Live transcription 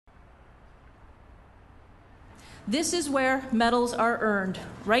This is where medals are earned,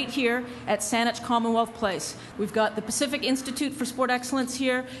 right here at Saanich Commonwealth Place. We've got the Pacific Institute for Sport Excellence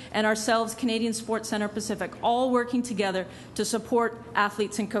here and ourselves, Canadian Sports Centre Pacific, all working together to support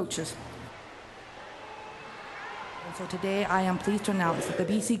athletes and coaches. So today I am pleased to announce that the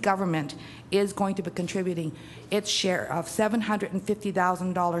BC government is going to be contributing its share of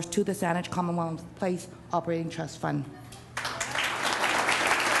 $750,000 to the Saanich Commonwealth Place Operating Trust Fund.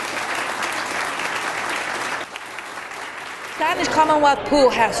 Saanich Commonwealth Pool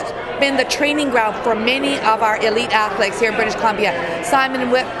has been the training ground for many of our elite athletes here in British Columbia. Simon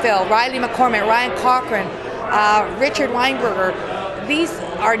Whitfield, Riley McCormick, Ryan Cochran, Richard Weinberger. These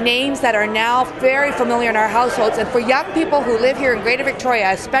are names that are now very familiar in our households, and for young people who live here in Greater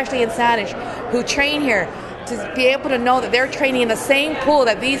Victoria, especially in Saanich, who train here, to be able to know that they're training in the same pool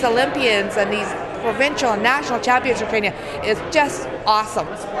that these Olympians and these provincial and national champions are training is just awesome.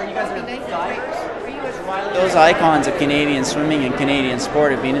 Those icons of Canadian swimming and Canadian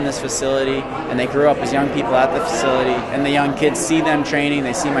sport have been in this facility, and they grew up as young people at the facility, and the young kids see them training.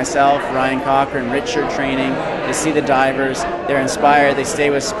 They see myself, Ryan Cochran, Richard training. They see the divers. They're inspired. They stay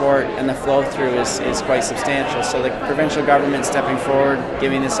with sport, and the flow through is quite substantial. So the provincial government stepping forward,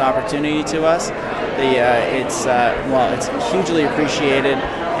 giving this opportunity to us, it's hugely appreciated,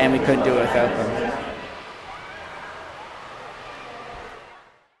 and we couldn't do it without them.